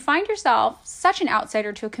 But if you find yourself such an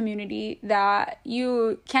outsider to a community that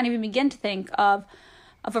you can't even begin to think of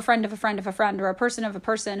a friend of a friend of a friend, or a person of a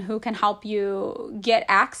person who can help you get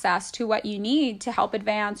access to what you need to help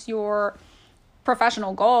advance your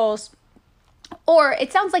professional goals, or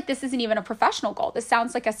it sounds like this isn't even a professional goal. This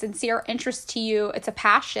sounds like a sincere interest to you. It's a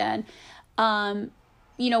passion.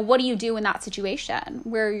 What do you do in that situation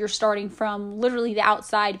where you're starting from literally the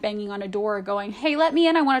outside, banging on a door, going, hey, let me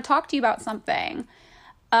in. I want to talk to you about something.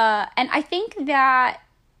 And I think that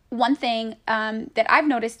one thing that I've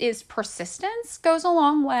noticed is persistence goes a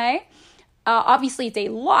long way. Obviously, it's a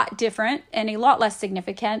lot different and a lot less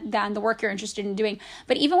significant than the work you're interested in doing.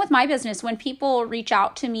 But even with my business, when people reach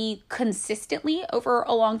out to me consistently over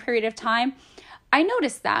a long period of time, I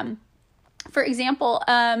notice them. For example,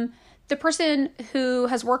 the person who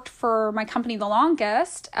has worked for my company the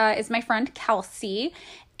longest is my friend Kelsey.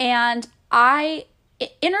 And I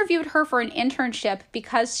interviewed her for an internship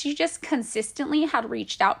because she just consistently had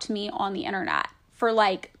reached out to me on the internet. for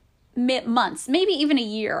like months, maybe even a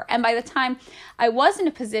year. And by the time I was in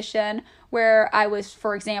a position where I was,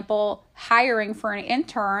 for example, hiring for an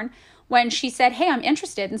intern, when she said, hey, I'm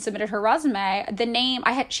interested, and submitted her resume,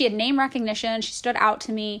 she had name recognition, she stood out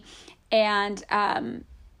to me, and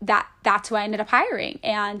that's who I ended up hiring.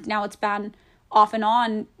 And now it's been off and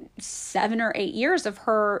on 7 or 8 years of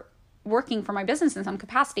her working for my business in some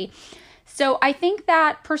capacity. So I think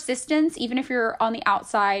that persistence, even if you're on the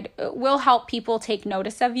outside, will help people take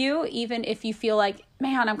notice of you, even if you feel like,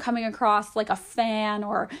 man, I'm coming across like a fan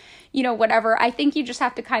or, whatever. I think you just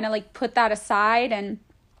have to kind of like put that aside. And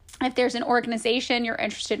if there's an organization you're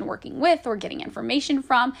interested in working with or getting information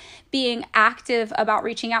from, being active about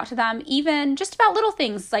reaching out to them, even just about little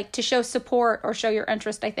things like to show support or show your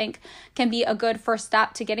interest, I think can be a good first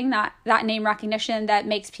step to getting that name recognition that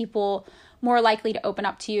makes people more likely to open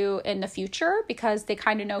up to you in the future because they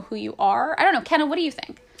kind of know who you are. I don't know. Kenna, what do you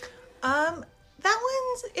think? That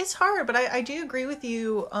it's hard, but I do agree with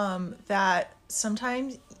you that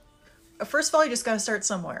sometimes, first of all, you just got to start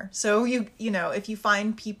somewhere. So if you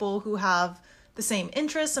find people who have the same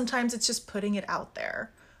interests, sometimes it's just putting it out there.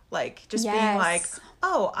 Like just being like,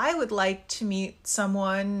 oh, I would like to meet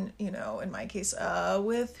someone, in my case,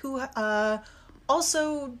 with who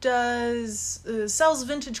also sells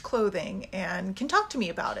vintage clothing and can talk to me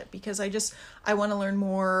about it because I want to learn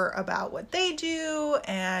more about what they do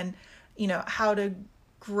and, how to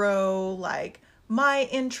grow like my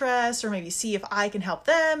interests or maybe see if I can help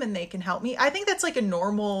them and they can help me. I think that's like a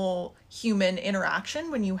normal human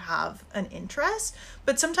interaction when you have an interest,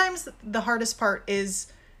 but sometimes the hardest part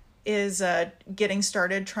is getting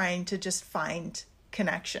started trying to just find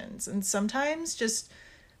connections, and sometimes just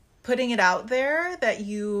putting it out there that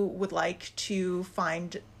you would like to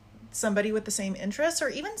find somebody with the same interests, or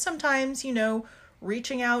even sometimes,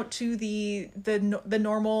 reaching out to the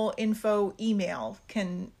normal info email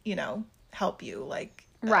can, help you like.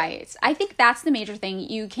 Right. I think that's the major thing.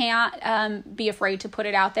 You can't be afraid to put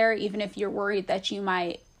it out there, even if you're worried that you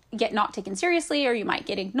might get not taken seriously, or you might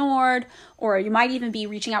get ignored, or you might even be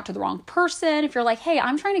reaching out to the wrong person. If you're like, hey,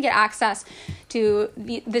 I'm trying to get access to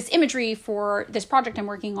this imagery for this project I'm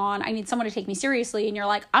working on, I need someone to take me seriously. And you're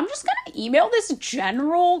like, I'm just going to email this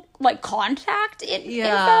general like contact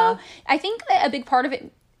info. I think that a big part of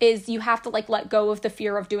it is you have to like let go of the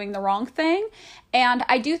fear of doing the wrong thing. And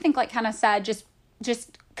I do think, like Kenna said,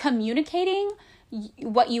 just communicating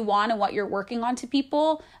what you want and what you're working on to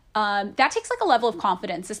people, that takes like a level of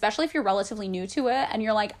confidence, especially if you're relatively new to it and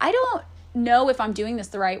you're like, I don't know if I'm doing this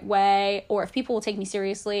the right way or if people will take me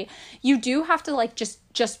seriously. You do have to like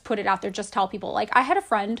just put it out there, just tell people. Like I had a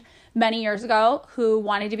friend many years ago who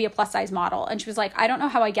wanted to be a plus size model, and she was like, I don't know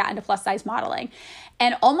how I got into plus size modeling.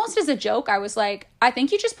 And almost as a joke, I was like, I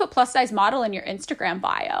think you just put plus size model in your Instagram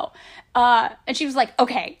bio. And she was like,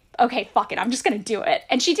 okay, fuck it, I'm just going to do it.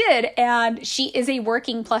 And she did. And she is a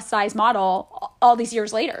working plus size model all these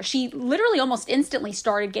years later. She literally almost instantly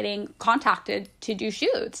started getting contacted to do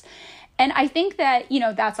shoots. And I think that,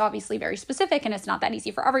 that's obviously very specific and it's not that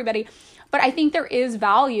easy for everybody. But I think there is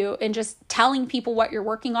value in just telling people what you're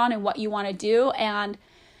working on and what you want to do. And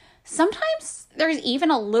sometimes there's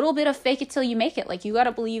even a little bit of fake it till you make it. Like you got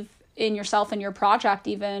to believe in yourself and your project,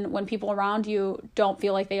 even when people around you don't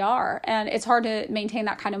feel like they are. And it's hard to maintain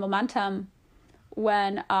that kind of momentum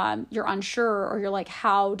when you're unsure or you're like,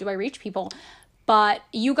 how do I reach people? But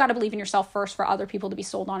you got to believe in yourself first for other people to be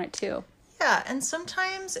sold on it too. Yeah, and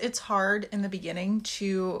sometimes it's hard in the beginning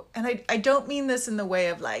to, and I don't mean this in the way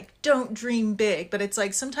of like, don't dream big, but it's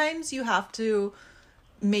like sometimes you have to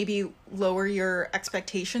maybe lower your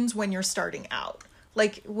expectations when you're starting out.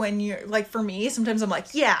 Like when you're like, for me, sometimes I'm like,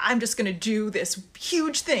 yeah, I'm just going to do this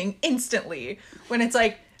huge thing instantly. When it's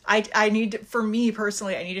like, I need to, for me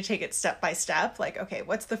personally, I need to take it step by step. Like, okay,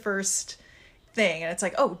 what's the first thing? And it's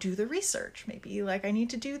like, oh, do the research. Maybe like I need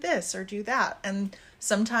to do this or do that. And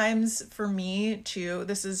sometimes for me too,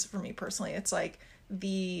 this is for me personally, it's like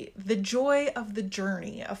the joy of the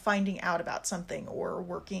journey of finding out about something or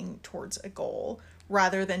working towards a goal,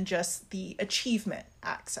 rather than just the achievement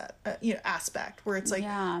aspect where it's like,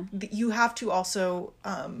 you have to also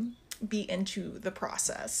be into the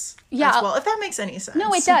process as well, if that makes any sense.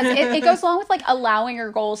 No, it does. It goes along with like allowing your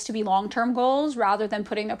goals to be long-term goals rather than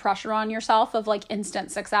putting the pressure on yourself of like instant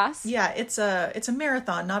success. Yeah, it's a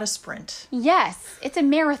marathon, not a sprint. Yes, it's a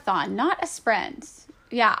marathon, not a sprint.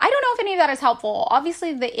 Yeah, I don't know if any of that is helpful.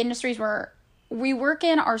 Obviously, the industries we're we work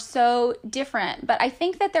in are so different. But I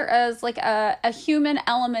think that there is like a human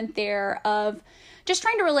element there of just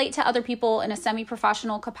trying to relate to other people in a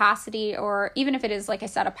semi-professional capacity, or even if it is, like I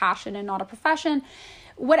said, a passion and not a profession,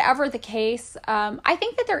 whatever the case. I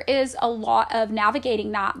think that there is a lot of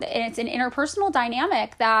navigating that, and it's an interpersonal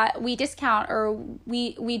dynamic that we discount, or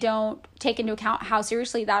we don't take into account how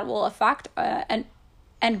seriously that will affect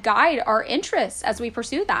and guide our interests as we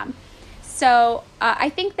pursue them. So I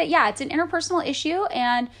think that, yeah, it's an interpersonal issue,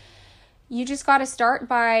 and you just got to start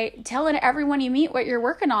by telling everyone you meet what you're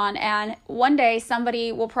working on. And one day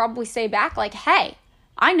somebody will probably say back like, hey,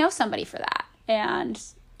 I know somebody for that. And,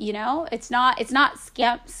 you know, it's not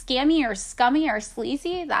scammy or scummy or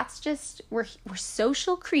sleazy. That's just, we're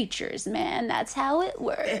social creatures, man. That's how it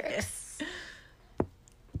works.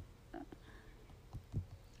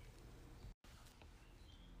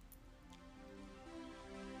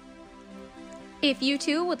 If you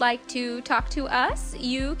too would like to talk to us,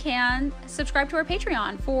 you can subscribe to our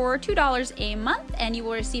Patreon for $2 a month, and you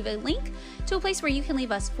will receive a link to a place where you can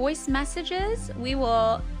leave us voice messages. We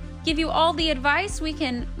will give you all the advice we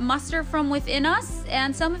can muster from within us,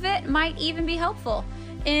 and some of it might even be helpful.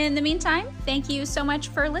 In the meantime, thank you so much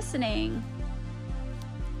for listening.